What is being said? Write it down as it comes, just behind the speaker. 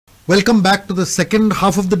Welcome back to the second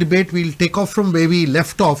half of the debate. We'll take off from where we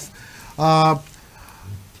left off.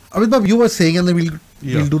 Amitbab, you were saying, and then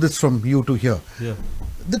we'll do this from you to here. Yeah.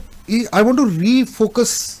 That I want to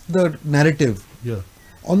refocus the narrative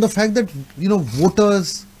on the fact that, you know,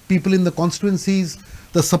 voters, people in the constituencies,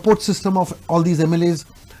 the support system of all these MLAs,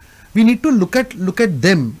 we need to look at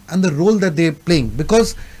them and the role that they're playing,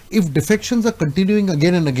 because if defections are continuing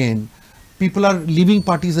again and again, people are leaving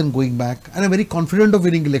parties and going back and are very confident of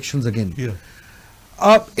winning elections again.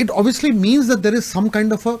 It obviously means that there is some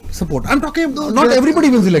kind of a support. I'm talking, not everybody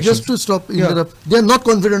wins elections. Just to stop, interrupt. They are not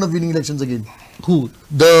confident of winning elections again. Who?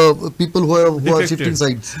 The people who are shifting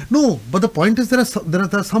sides. No, but the point is there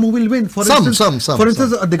are some who will win. For instance,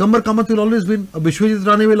 Digambar Kamath will always win. Vishwajit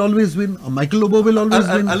Rane will always win. Michael Lobo will always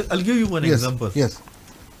win. I'll give you one example. Yes.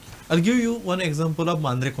 I'll give you one example of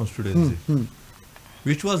Mandre constituency,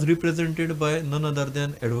 which was represented by none other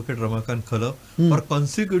than Advocate Ramakant Khalaf for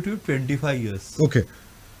consecutive 25 years. Okay.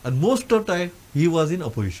 And most of the time he was in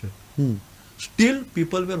opposition. Still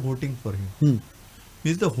people were voting for him.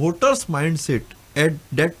 Means the voters' mindset at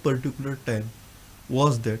that particular time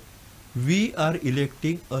was that we are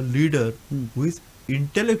electing a leader who is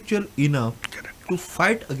intellectual enough to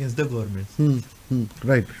fight against the government.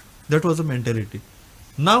 Right. That was the mentality.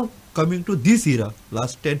 Now coming to this era,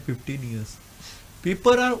 last 10-15 years,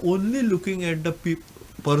 people are only looking at the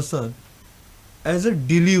person as a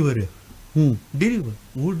deliverer. Who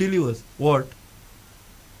delivers what?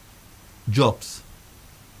 Jobs,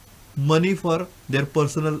 money for their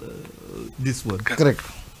personal this one. Correct.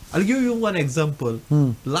 I'll give you one example.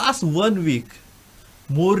 Last 1 week,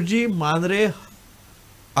 Morji, Mandre,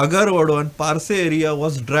 Agarwad and Parse area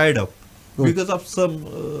was dried up because of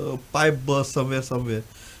some pipe burst somewhere.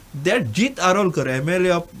 That Jeet Arolkar,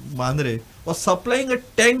 MLA of Mandre, was supplying a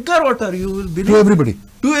tanker water, you will believe. To everybody.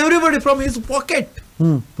 To everybody from his pocket.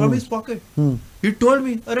 From his pocket. He told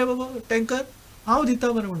me, Arey Baba, tanker, how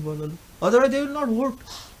dita mara bolalu? Otherwise they will not vote.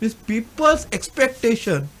 These people's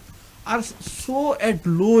expectation are so at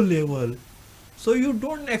low level. So you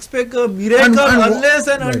don't expect a miracle unless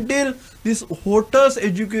and until this voters'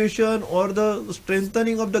 education or the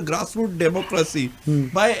strengthening of the grassroots democracy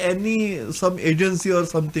by some agency or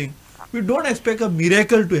something. We don't expect a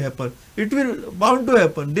miracle to happen. It will bound to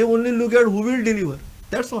happen. They only look at who will deliver.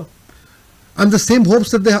 That's all. And the same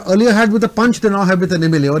hopes that they earlier had with a punch, they now have with an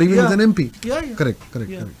MLA or even with an MP. Correct.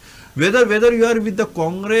 Whether you are with the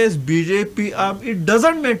Congress, BJP, it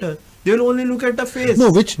doesn't matter. They will only look at the face. No,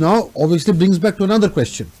 which now obviously brings back to another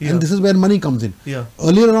question. And this is where money comes in.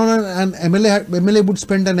 Earlier on, an MLA would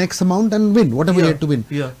spend an X amount and win, whatever he had to win.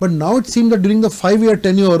 But now it seems that during the 5-year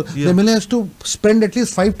tenure, the MLA has to spend at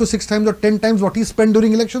least 5 to 6 times or 10 times what he spent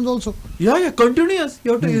during elections also. Continuous.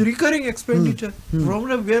 You have to recurring expenditure from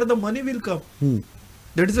where the money will come.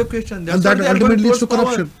 That is the question. And that ultimately leads to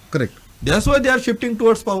corruption. Correct. That's why they are shifting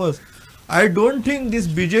towards powers. I don't think this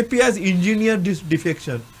BJP has engineered this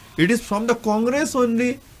defection. It is from the Congress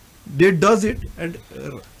only. They does it and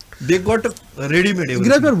they got a ready-made.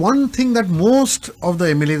 One thing that most of the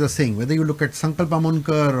MLAs are saying, whether you look at Sankalp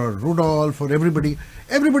Amonkar or Rudolph or everybody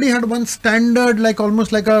had one standard,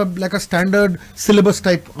 almost like a standard syllabus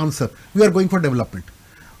type answer. We are going for development.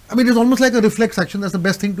 I mean, it's almost like a reflex action. That's the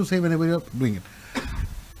best thing to say whenever you're doing it.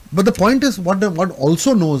 But the point is, what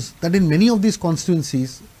also knows that in many of these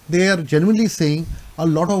constituencies, they are genuinely saying a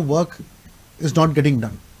lot of work is not getting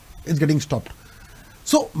done. It's getting stopped.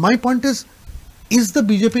 So my point is the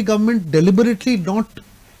BJP government deliberately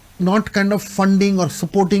not kind of funding or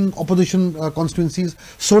supporting opposition constituencies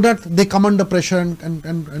so that they come under pressure and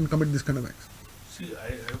commit this kind of acts? See,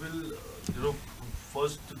 I will,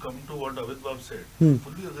 first to come to what Amitbab said,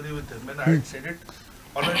 fully agree with him. And I had said it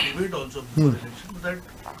on a debate also before election, that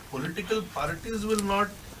political parties will not,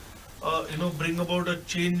 bring about a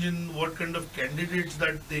change in what kind of candidates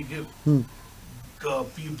that they give.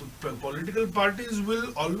 Political parties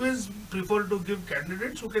will always prefer to give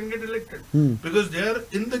candidates who can get elected because they are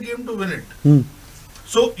in the game to win it.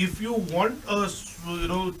 So if you want a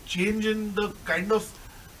change in the kind of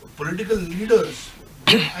political leaders,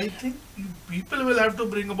 then I think people will have to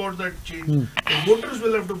bring about that change. The voters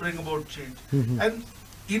will have to bring about change. And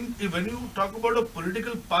when you talk about a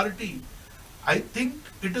political party, I think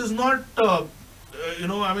it is not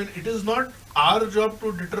it is not our job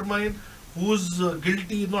to determine who's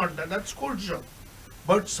guilty or not. That's court's job.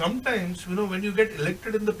 But sometimes, when you get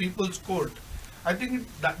elected in the people's court, I think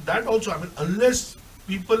that also, unless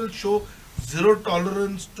people show zero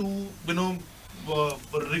tolerance to, the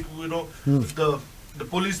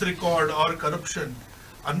police record or corruption,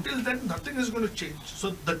 until then nothing is going to change.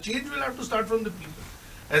 So the change will have to start from the people.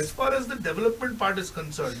 As far as the development part is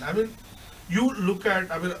concerned, I mean, you look at,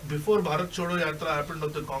 I mean, before Bharat Chodo Yatra happened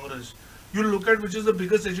of the Congress, you look at which is the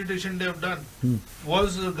biggest agitation they have done,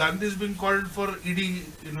 was Gandhi is being called for ED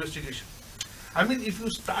investigation. I mean, if you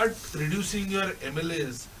start reducing your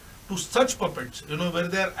MLAs to such puppets, you know, where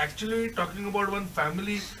they are actually talking about one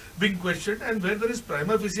family being questioned and where there is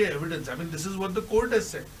prima facie evidence. I mean, this is what the court has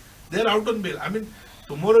said. They are out on bail. I mean,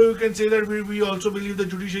 tomorrow you can say that we also believe the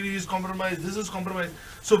judiciary is compromised, this is compromised.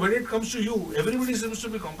 So when it comes to you, everybody seems to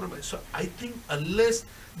be compromised. So I think unless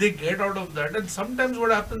they get out of that, and sometimes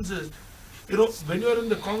what happens is, you know, when you are in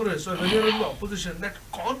the Congress or when you are in the opposition, that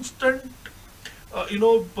constant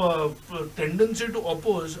tendency to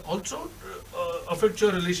oppose also affects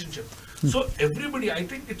your relationship. So everybody, I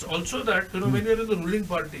think it's also that, you know, when you're in the ruling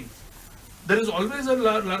party, there is always a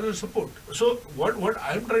larger support. So what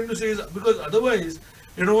I'm trying to say is, because otherwise,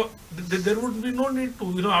 you know, there would be no need to,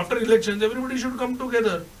 you know, after elections, everybody should come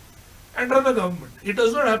together and run a government. It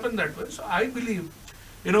does not happen that way. So I believe,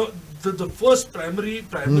 you know, the first primary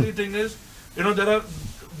thing is, you know,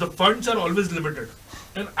 the funds are always limited.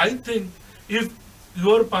 And I think if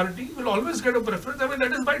your party will always get a preference, I mean,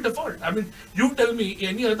 that is by default. I mean, you tell me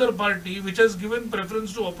any other party which has given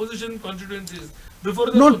preference to opposition constituencies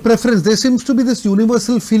before the Not preference. There seems to be this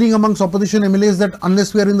universal feeling amongst opposition MLAs that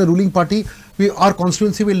unless we are in the ruling party, our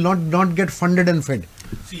constituency will not get funded and fed.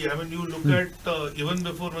 See, I mean, you look at, even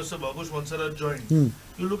before Mr. Babush Mansara joined,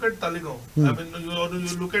 you look at Talegaon, I mean,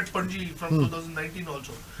 you look at Panji from 2019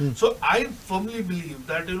 also. So I firmly believe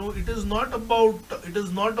that, you know, it is not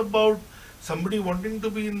about somebody wanting to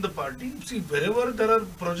be in the party. See, wherever there are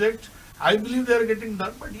projects, I believe they are getting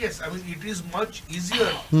done. But yes, I mean, it is much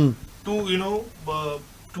easier to, you know,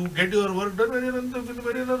 to get your work done when you're in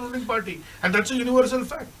a ruling party. And that's a universal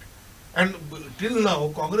fact. And till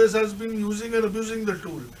now, Congress has been using and abusing the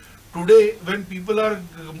tool. Today, when people are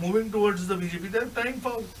moving towards the BJP, they are tying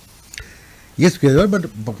foul. Yes,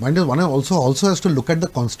 but mind is, one also has to look at the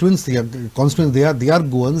constituency. They are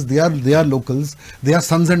Goans, they are locals, they are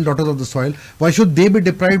sons and daughters of the soil. Why should they be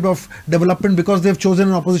deprived of development because they have chosen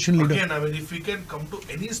an opposition leader? Again, I mean, if we can come to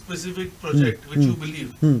any specific project which you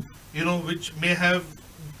believe, you know, which may have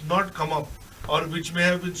not come up, or which may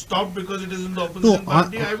have been stopped because it is in the opposition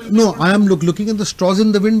party, I am looking at the straws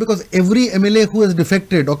in the wind, because every MLA who has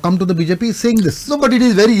defected or come to the BJP is saying this. No, but it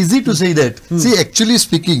is very easy to say that. See, actually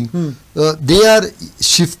speaking, they are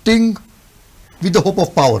shifting with the hope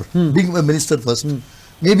of power, being a minister first,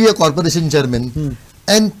 maybe a corporation chairman,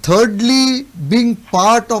 and thirdly, being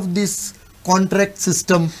part of this contract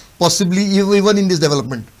system, possibly even in this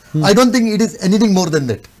development. I don't think it is anything more than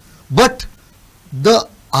that. But the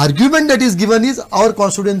argument that is given is our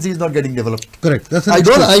constituency is not getting developed. Correct. That's I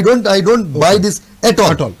don't buy this at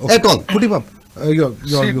all. Okay. At all. Put him up.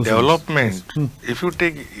 See, development. If you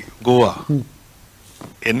take Goa,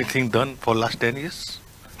 anything done for last 10 years?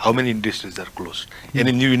 How many industries are closed?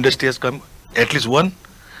 Any new industry has come? At least one.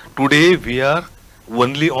 Today we are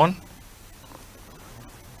only on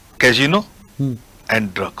casino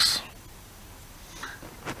and drugs.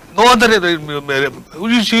 No other.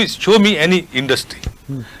 You show me any industry.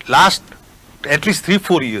 Last at least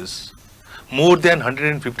 3-4 years, more than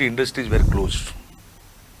 150 industries were closed.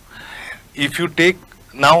 If you take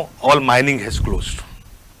now, all mining has closed.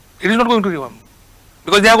 It is not going to revive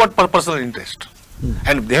because they have got personal interest,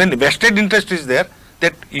 and when vested interest is there,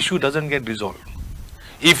 that issue doesn't get resolved.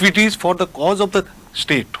 If it is for the cause of the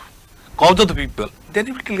state, cause of the people, then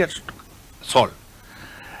it will get solved.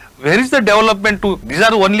 Where is the development to? These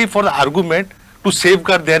are only for the argument to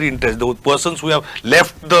safeguard their interest. Those persons who have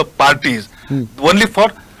left the parties, only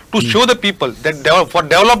to show the people that for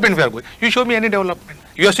development we are going. You show me any development.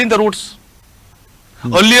 You have seen the roads.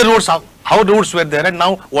 Earlier roads, how roads were there, and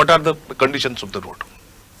now what are the conditions of the road?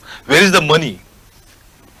 Where is the money?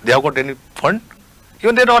 They have got any fund?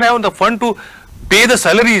 Even they don't have the fund to pay the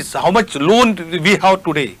salaries. How much loan we have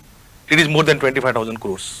today? It is more than 25,000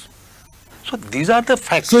 crores. So these are the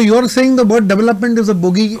facts. So you are saying the word development is a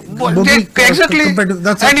bogey. Exactly.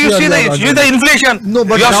 That's and you see the inflation. No,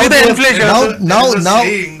 but you now see the inflation. Now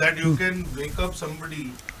saying that you can wake up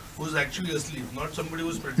somebody who's actually asleep, not somebody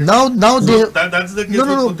who's pretending. Now That's the case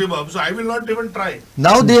with Kutibab. So I will not even try.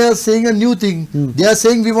 Now they are saying a new thing. They are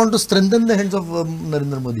saying we want to strengthen the hands of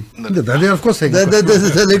Narendra Modi. They are of course saying. This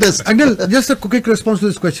is the latest. Anil, just a quick response to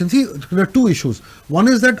this question. See, there are two issues. One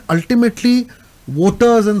is that ultimately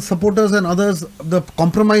voters and supporters and others, the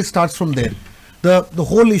compromise starts from there. the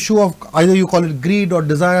whole issue of either you call it greed or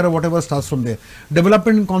desire or whatever starts from there.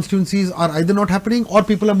 Development in constituencies are either not happening or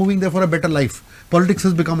people are moving there for a better life. Politics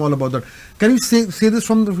has become all about that. Can you say this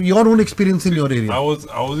from your own experience in your area? I was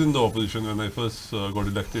in the opposition when I first got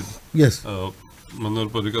elected. Yes. Manohar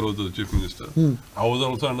Parrikar was the chief minister. I was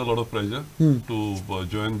also under a lot of pressure to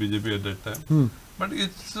join BJP at that time. But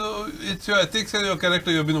it's your ethics and your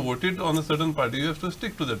character. You have been voted on a certain party. You have to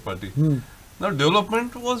stick to that party. Now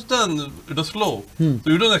development was done. It was slow. So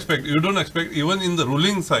you don't expect even in the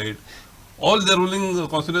ruling side, all the ruling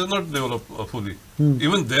constituencies not developed fully.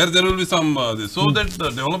 Even there will be some this. So that the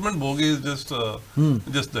development bogey is just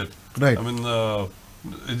that. Right. I mean.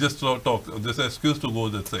 It's just talk, just an excuse to go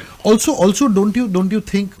that side. Also, don't you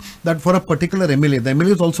think that for a particular MLA, the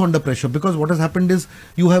MLA is also under pressure, because what has happened is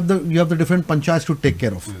you have the different panchayats to take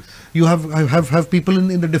care of. Yes. You have people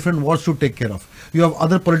in the different wards to take care of. You have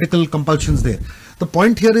other political compulsions there. The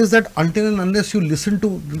point here is that until and unless you listen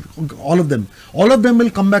to all of them will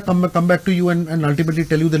come back to you and ultimately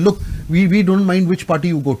tell you that, look, we don't mind which party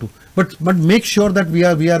you go to, but make sure that we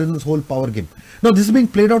are in this whole power game. Now this is being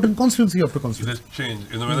played out in constituency after It constituency. has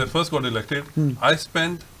changed. When I first got elected, I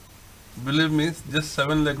spent, believe me, just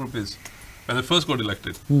 7 lakh rupees. When I first got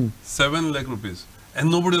elected, 7 lakh rupees. And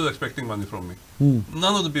nobody was expecting money from me.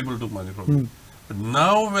 None of the people took money from me. But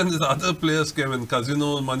now when these other players came and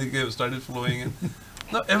casino money started flowing in,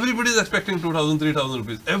 now everybody is expecting 2,000, 3,000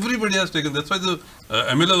 rupees. Everybody has taken. That's why the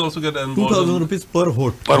MLAs also get involved. 2,000 rupees per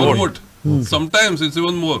vote. Per vote. Sometimes it's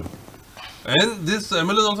even more. And this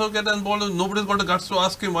MLAs also get involved. Nobody's got the guts to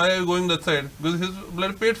ask him, why are you going that side? Because he's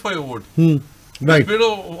bloody paid for your vote. Right. Paid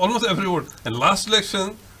almost every vote. And last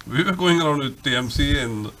election, we were going around with TMC,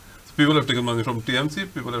 and people have taken money from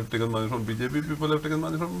TMC, people have taken money from BJP, people have taken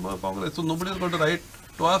money from Congress. So nobody has got the right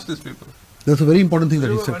to ask these people. That's a very important thing that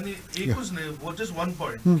you said. Just one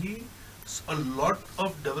point. A lot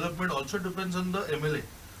of development also depends on the MLA.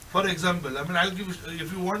 For example, I mean,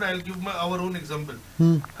 if you want, I'll give our own example.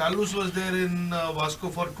 Kalus was there in Vasco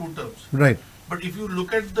for 2 terms. Right. But if you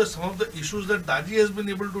look at some of the issues that Daji has been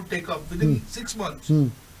able to take up within 6 months,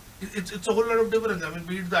 it's a whole lot of difference. I mean,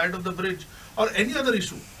 be it the height of the bridge or any other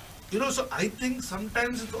issue. So I think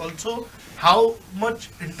sometimes it's also how much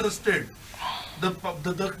interested the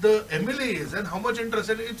MLA is and how much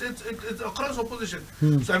interested it's across opposition.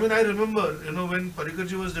 So I mean, I remember, when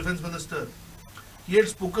Parrikarji was defense minister, he had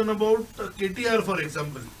spoken about KTR, for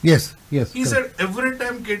example. Yes. He said every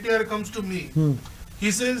time KTR comes to me,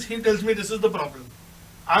 he tells me this is the problem.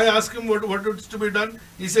 I ask him what is to be done.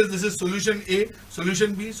 He says this is solution A,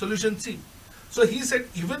 solution B, solution C. So he said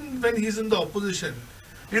even when he's in the opposition,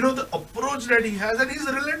 the approach that he has, and he's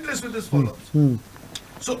relentless with his followers.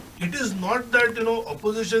 So it is not that,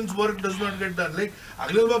 opposition's work does not get done. Like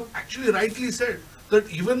Aglil Bab actually rightly said that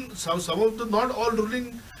even some of the, not all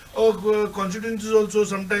ruling constituencies also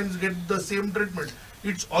sometimes get the same treatment.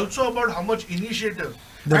 It's also about how much initiative.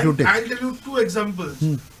 That you take. I'll tell you 2 examples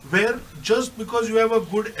where just because you have a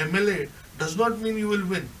good MLA does not mean you will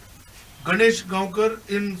win. Ganesh Gaonkar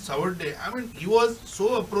in Savarde, I mean, he was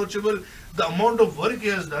so approachable, the amount of work he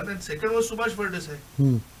has done, and second was Subhash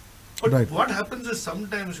Bhattacharya. But what happens is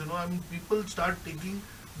sometimes, I mean, people start taking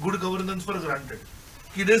good governance for granted.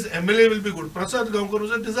 This MLA will be good. Prasad Gaonkar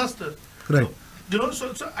was a disaster. Right.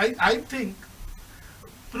 So I think,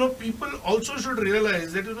 people also should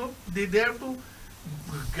realize that, they have to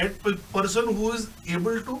get a person who is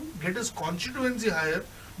able to get his constituency higher,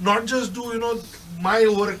 not just do, my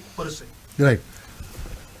work per se. Right.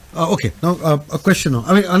 Okay. Now, a question now.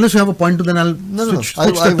 I mean, unless you have a point to, then I'll switch I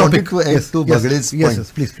the topic. wanted to add to Bagade's point.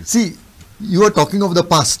 Yes, please. See, you are talking of the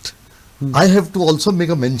past. I have to also make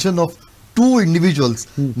a mention of 2 individuals,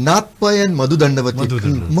 Nath Pai and Madhu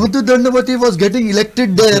Dandavati. Madhu Dandavati was getting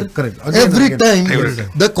elected there. Correct. Every time. Every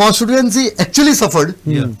time. The constituency actually suffered.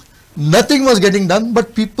 Nothing was getting done,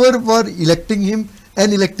 but people were electing him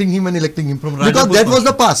and electing him and electing him. Because that was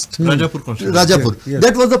the past. Rajapur. Yes.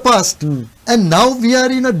 That was the past. And now we are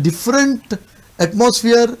in a different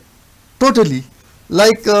atmosphere totally.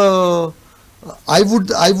 Like I would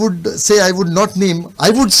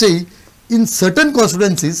say in certain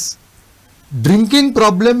constituencies, drinking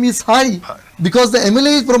problem is high because the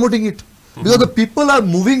MLA is promoting it. Because the people who are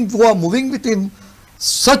moving with him,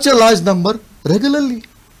 such a large number regularly.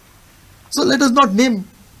 So let us not name.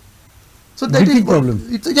 So that Drinking is problem.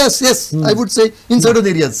 Yes, I would say in certain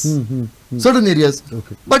areas. Certain areas.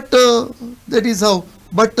 Okay. But that is how.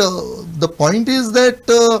 But the point is that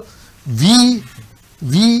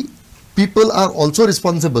we people are also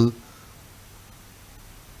responsible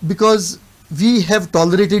because we have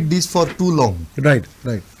tolerated this for too long. Right.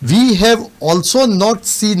 We have also not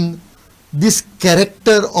seen this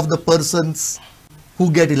character of the persons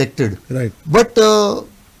who get elected. Right. But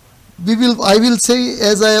I will say,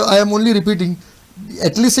 as I am only repeating,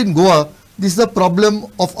 at least in Goa, this is a problem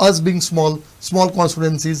of us being small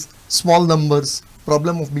constituencies, small numbers,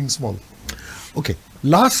 problem of being small. Okay,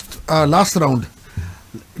 last round.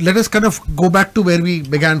 Let us kind of go back to where we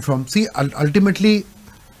began from. See, ultimately,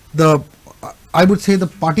 I would say the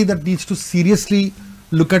party that needs to seriously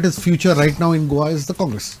look at its future right now in Goa is the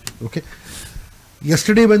Congress. Okay.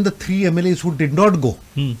 Yesterday, when the 3 MLAs who did not go,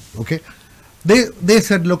 okay, they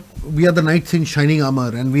said, look, we are the knights in shining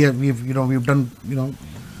armor, and we've done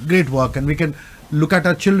great work, and we can look at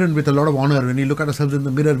our children with a lot of honor. When we look at ourselves in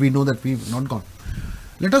the mirror, we know that we've not gone.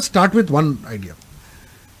 Let us start with one idea.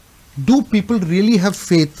 Do people really have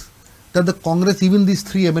faith that the Congress, even these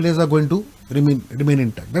 3 MLAs, are going to remain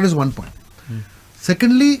intact? That is one point.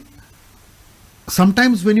 Secondly,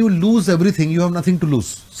 sometimes when you lose everything, you have nothing to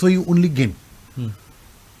lose, so you only gain.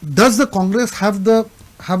 Does the Congress have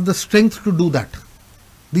the strength to do that?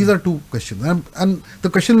 These are two questions, and the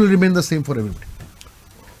question will remain the same for everybody.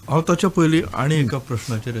 हांव ताच्या पयलीं आनी एका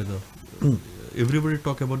प्रश्नाचेर येता. Everybody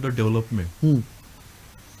talk about the development.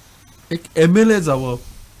 एक MLA जावप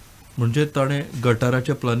म्हणजे ताणें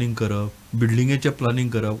गटाराचें प्लॅनिंग करप, बिल्डिंगेचें प्लॅनिंग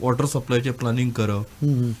करप, वॉटर सप्लायचें प्लॅनिंग करप,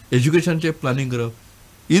 एज्युकेशनचें प्लॅनिंग करप.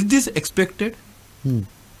 Is these expected?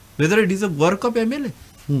 Whether it is a work of MLA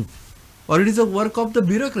or it is a work of the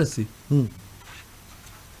bureaucracy?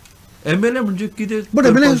 MLA म्हणजे कितें? But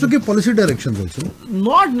MLA has to give policy directions also.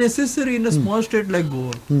 Not necessary in a small state like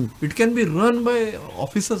Goa. It can be run by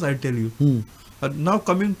officers, I tell you. Now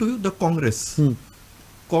coming to the Congress.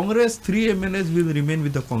 Congress, 3 MLAs will remain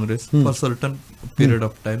with the Congress for certain period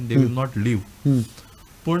of time. They will not leave.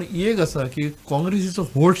 पण एक असा की काँग्रेसीचो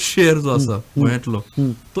vote share जो आसा गोंयांतलो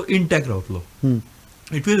तो intact रावतलो.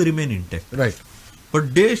 It will remain intact. Right. But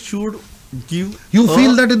they should give. You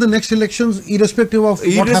feel that in the next elections, irrespective of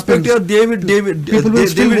what happens,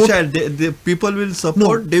 people will shine. People will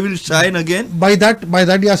support. They will shine again. By that,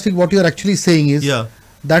 Yastik, what you are actually saying is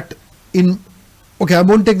that okay, I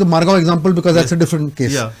won't take the Margao example because that's a different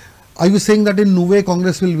case. Are you saying that in Nuve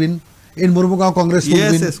Congress will win? In Murmugao Congress will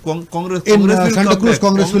win? Yes, Congress. In will Santa Cruz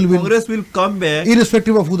Congress will win. Congress will come back.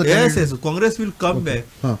 Irrespective of who the candidate is. Yes, Congress will come back.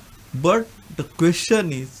 But the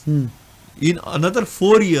question is, in another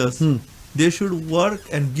 4 years, they should work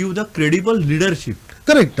and give the credible leadership.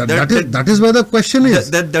 Correct. That is where the question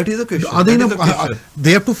is. That is the question.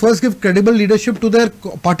 They have to first give credible leadership to their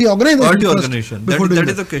party organization. That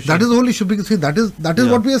is the question. That is the whole issue. Because see, that is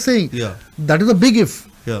what we are saying. That is a big if.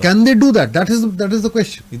 Can they do that? That is the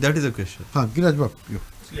question. That is the question. Giraj Bab, you.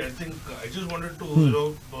 See, I think I just wanted to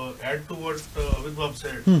add to what Avid Bab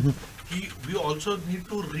said. We also need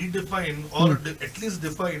to redefine or at least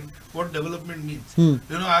define what development means.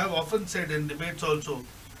 I have often said in debates also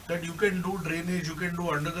that you can do drainage, you can do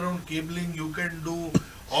underground cabling, you can do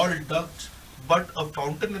all ducts, but a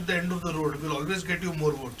fountain at the end of the road will always get you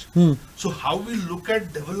more votes. So how we look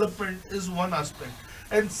at development is one aspect.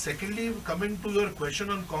 And secondly, coming to your question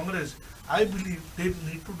on Congress, I believe they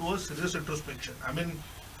need to do a serious introspection. I mean,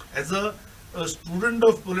 as a student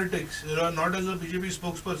of politics, not as a BJP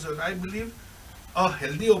spokesperson, I believe a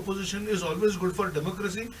healthy opposition is always good for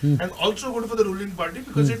democracy and also good for the ruling party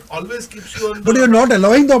because it always keeps you on. But you're not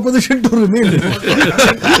allowing the opposition to remain.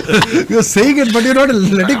 You're saying it, but you're not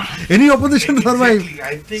letting any opposition survive. Exactly.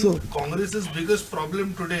 I think Congress's biggest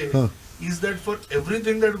problem today is that for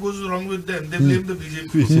everything that goes wrong with them, they blame the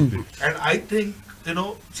BJP. And I think,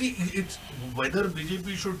 see, it's whether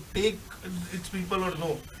BJP should take its people or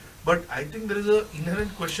no. But I think there is an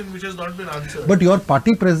inherent question which has not been answered. But your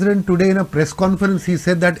party president today in a press conference, he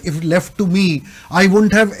said that if left to me, I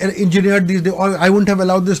wouldn't have engineered these, or I wouldn't have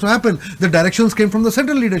allowed this to happen. The directions came from the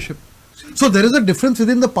central leadership. So there is a difference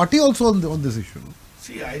within the party also on this issue.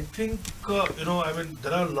 See, I think, I mean,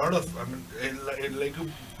 there are a lot of, like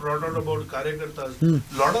you brought out about Karyakartas,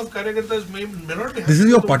 lot of Karyakartas may not be. This is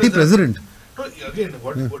your party president. No, again,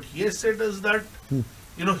 what he has said is that,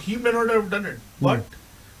 he may not have done it, but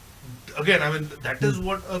again, I mean, that is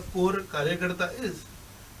what a core Karyakarta is.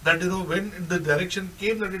 That, when the direction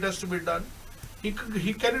came that it has to be done, he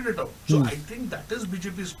carried it out. So I think that is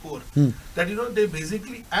BJP's core. That, they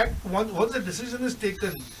basically act, once the decision is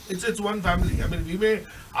taken, it's one family. I mean, we may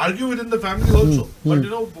argue within the family also, but,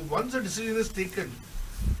 once the decision is taken,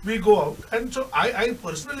 we go out. And so I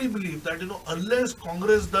personally believe that, unless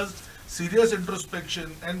Congress does serious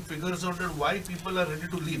introspection and figures out that why people are ready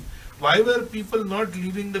to leave, why were people not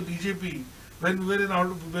leaving the BJP when we were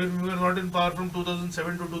not in power from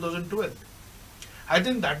 2007 to 2012? I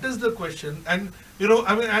think that is the question. And, you know,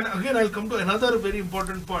 I mean, and again, I'll come to another very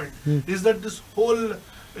important point, is that this whole,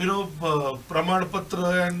 you know, Pramad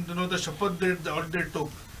Patra and, you know, the Shapath they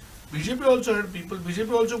took. BJP also had people,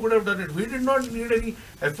 BJP also could have done it. We did not need any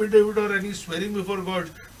affidavit or any swearing before God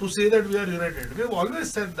to say that we are united. We have always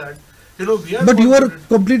said that. You know, we are. But you are confident.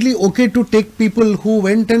 completely okay to take people who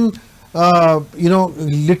went and, you know,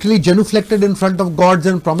 literally genuflected in front of gods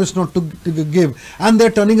and promised not to give, and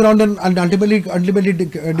they're turning around and ultimately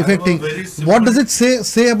defecting. What does it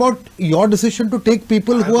say about your decision to take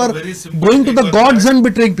people who are going to the gods and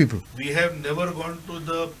betraying people? We have never gone to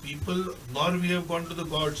the people, nor we have gone to the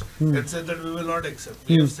gods and said that we will not accept.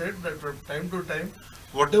 We have said that from time to time,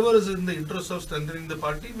 whatever is in the interest of strengthening the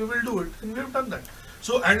party, we will do it, and we have done that.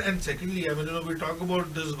 So, and secondly, I mean, you know, we talk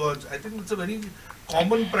about this gods. I think it's a very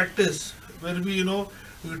common practice where we, you know,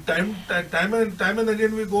 time and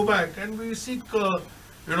again we go back and we seek,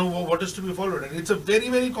 you know, what is to be followed. And it's a very,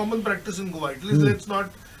 very common practice in Goa. At least let's not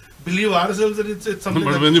believe ourselves that it's something.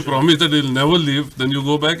 But that when you promise that you'll never leave, then you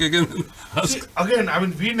go back again and ask. See, again, I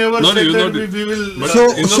mean, we never No, said you that know, we will. but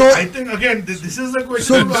So- you know, so- I think again, this is the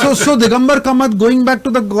question. So Digambar Kamath going back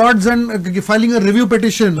to the gods and filing a review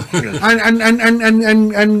petition and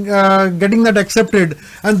getting that accepted,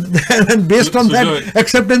 and based on So- that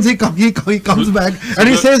acceptance he comes back and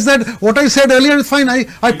he says that what I said earlier is fine.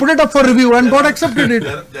 I put it up for review and God accepted it.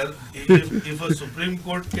 If a Supreme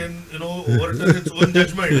Court can, you know, overturn its own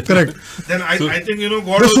judgment, Correct. then I think, you know,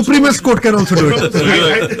 God The also- Supremest Court can also do it.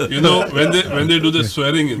 So, you know, when they do the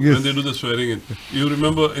swearing in, you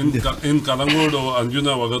remember in Kalangod or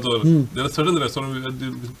Anjuna Vagator, there are certain restaurants where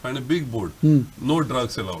you find a big board, no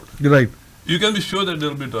drugs allowed. Right. You can be sure that there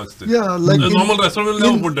will be drugs there. Yeah, like a in- normal restaurant will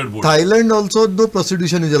never in put that board. Thailand also no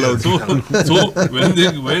prostitution is allowed. So when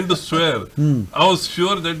they went to swear, I was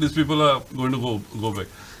sure that these people are going to go back.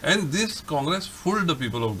 And this Congress fooled the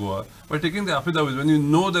people of Goa by taking the affidavit. When you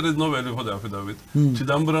know there is no value for the affidavit,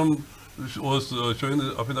 Chidambaram was showing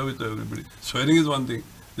the affidavit to everybody. Swearing is one thing.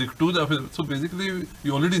 They took the affidavit. So basically,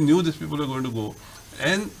 you already knew these people are going to go.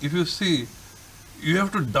 And if you see, you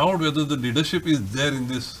have to doubt whether the leadership is there in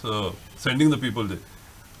this sending the people there.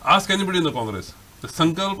 Ask anybody in the Congress. The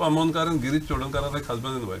Sankalp Amonkar and Girish Chodankar are like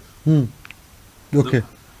husband and wife. Okay.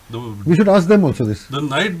 The We should ask them also this. The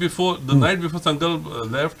night before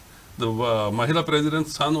Sankalp left, the Mahila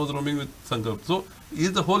president's son was roaming with Sankalp. So,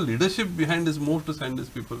 is the whole leadership behind this move to send these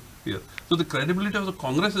people here? So, the credibility of the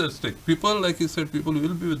Congress is at stake. People, like he said, people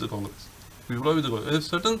will be with the Congress. People are with the Congress. A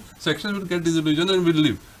certain sections will get disillusioned and will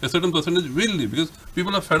leave. A certain percentage will leave because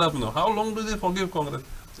people are fed up now. How long do they forgive Congress?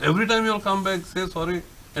 Every time you'll come back, say sorry,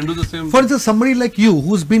 and do the same. For instance, somebody like you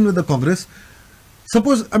who's been with the Congress,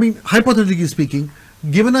 suppose, I mean, hypothetically speaking,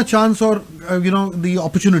 given a chance or you know, the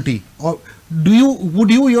opportunity, or would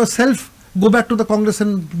you yourself go back to the Congress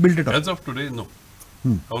and build it up? As of today, no.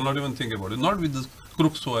 I will not even think about it. Not with these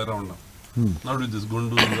crooks who are around now. Not with these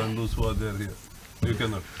gandus who are there here. You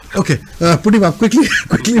cannot. Okay, put him up quickly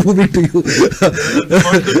moving to you.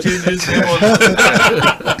 want to change his name also.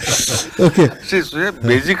 Okay. See, so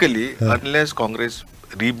basically, unless Congress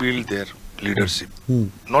rebuild their leadership,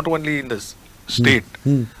 not only in the state,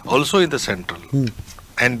 also in the central,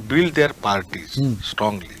 and build their parties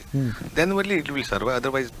strongly, then only it will survive.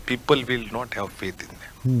 Otherwise, people will not have faith in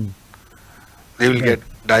them. They will get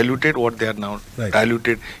diluted what they are now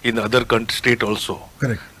diluted in other state also.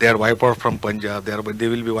 Correct. They are wiped out from Punjab. They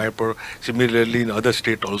will be wiped out similarly in other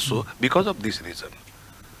state also because of this reason.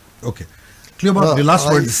 Okay. Clear, the last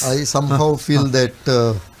words. I somehow feel that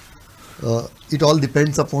it all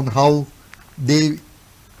depends upon how they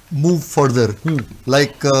move further.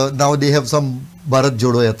 Like now they have some Bharat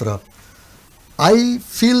Jodo Yatra. I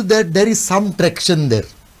feel that there is some traction there.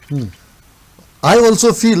 I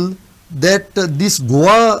also feel that this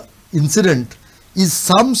Goa incident is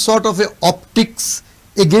some sort of a optics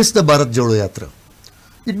against the Bharat Jodo Yatra.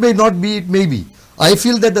 It may not be, it may be. I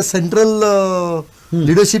feel that the central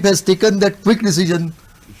leadership has taken that quick decision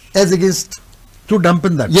as against. To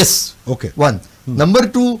dampen that. Yes. Okay. One. Number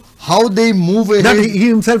two, how they move ahead. That he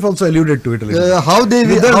himself also alluded to it a little bit. How they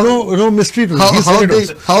There's no mystery to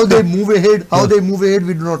it. how they move ahead,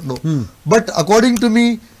 we do not know. But according to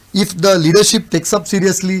me, if the leadership takes up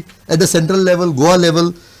seriously at the central level, Goa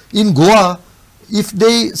level, in Goa, if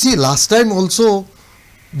they see last time also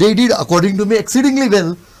they did, according to me, exceedingly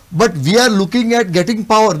well. But we are looking at getting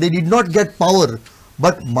power. They did not get power.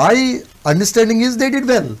 But my understanding is they did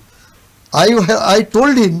well. I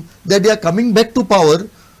told him that they are coming back to power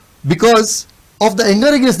because of the anger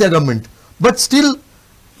against their government. But still,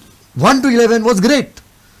 1 to 11 was great.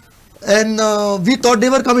 And we thought they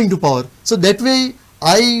were coming to power. So that way,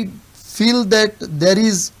 I feel that there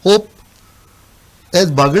is hope. As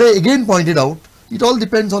Bagre again pointed out, it all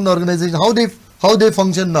depends on the organization, how they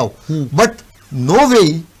function now. But no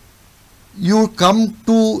way you come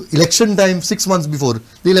to election time 6 months before.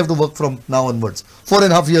 They'll have to work from now onwards.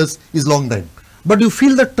 4.5 years is long time. But you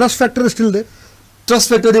feel the trust factor is still there? Trust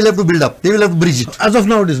factor they'll have to build up. They will have to bridge it. As of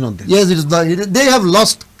now, it is not there. Yes, it is not. They have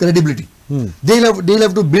lost credibility. They'll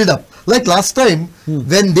have to build up. Like last time,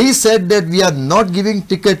 when they said that we are not giving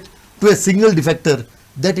ticket to a single defector,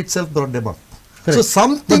 that itself brought them up. Correct. So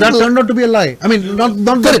something But that turned out to be a lie. I mean, not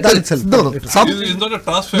Correct, that correct. itself. No. It's not a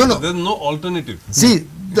trust factor. No. There's no alternative. See,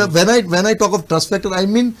 when I talk of trust factor, I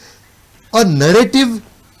mean a narrative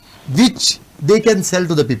which they can sell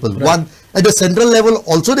to the people. One, at the central level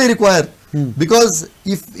also they require, because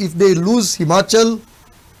if they lose Himachal,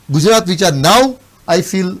 Gujarat, which are now, I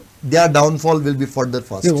feel their downfall will be further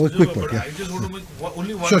fast. Yeah, quick But point. Yeah. I just want to make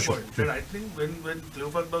only one Sure, point. sure. That I think when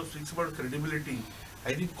Cleopas speaks about credibility,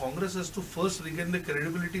 I think Congress has to first regain the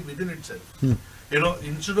credibility within itself. You know,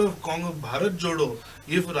 instead of Bharat Jodo,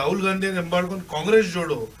 if Rahul Gandhi had embarked on Congress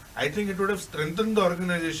Jodo, I think it would have strengthened the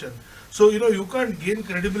organization. So, you know, you can't gain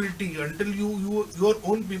credibility until your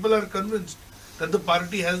own people are convinced that the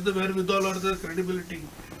party has the wherewithal or the credibility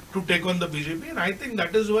to take on the BJP. And I think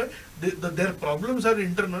that is why their problems are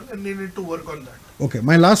internal and they need to work on that. Okay,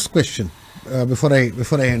 my last question before I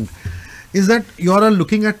end is that you are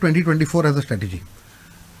looking at 2024 as a strategy.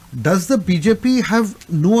 Does the BJP have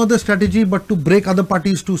no other strategy but to break other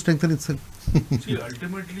parties to strengthen itself? See,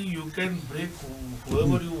 ultimately you can break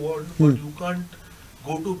whoever you want, but you can't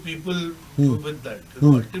go to people with that. You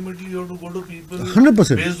know, ultimately you have to go to people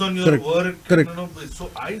 100%. based on your Correct. work. Correct. You know,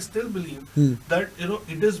 so I still believe that, you know,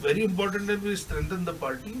 it is very important that we strengthen the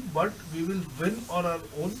party, but we will win on our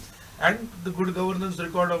own and the good governance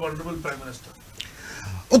record of Honorable Prime Minister.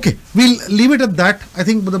 Okay, we'll leave it at that. I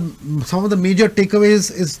think some of the major takeaways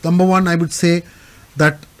is, number one, I would say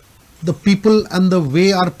that the people and the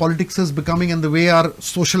way our politics is becoming and the way our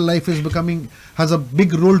social life is becoming has a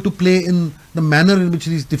big role to play in the manner in which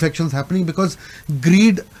these defections happening, because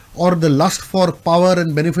greed or the lust for power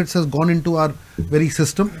and benefits has gone into our very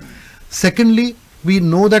system. Secondly, we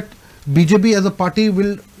know that BJP as a party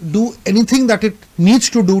will do anything that it needs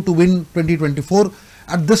to do to win 2024.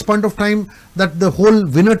 At this point of time, that the whole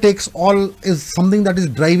winner takes all is something that is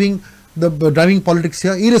driving politics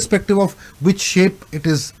here, irrespective of which shape it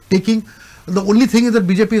is taking. The only thing is that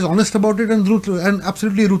BJP is honest about it and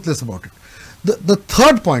absolutely ruthless about it. The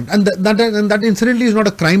third point, and that incidentally is not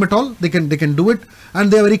a crime at all. They can do it,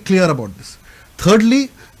 and they are very clear about this. Thirdly,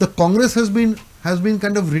 the Congress has been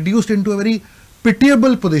kind of reduced into a very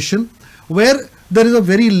pitiable position where there is a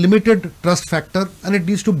very limited trust factor, and it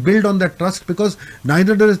needs to build on that trust, because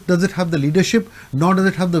neither does it have the leadership nor does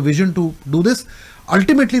it have the vision to do this.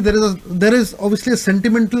 Ultimately, there is obviously a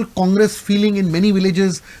sentimental Congress feeling in many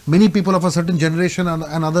villages. Many people of a certain generation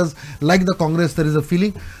and others like the Congress. There is a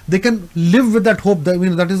feeling they can live with that hope. That,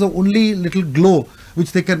 that is the only little glow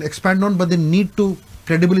which they can expand on, but they need to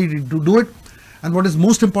credibility to do it. And what is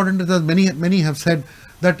most important is that many have said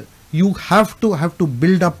that you have to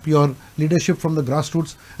build up your leadership from the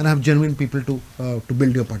grassroots and have genuine people to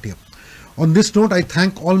build your party up. On this note, I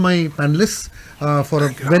thank all my panelists for a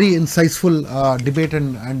very insightful debate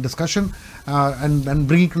and discussion and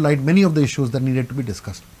bringing to light many of the issues that needed to be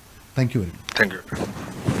discussed. Thank you very much. Thank you.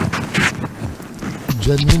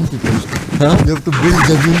 Genuine people. You have to build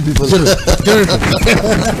genuine people. The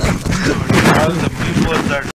brief was that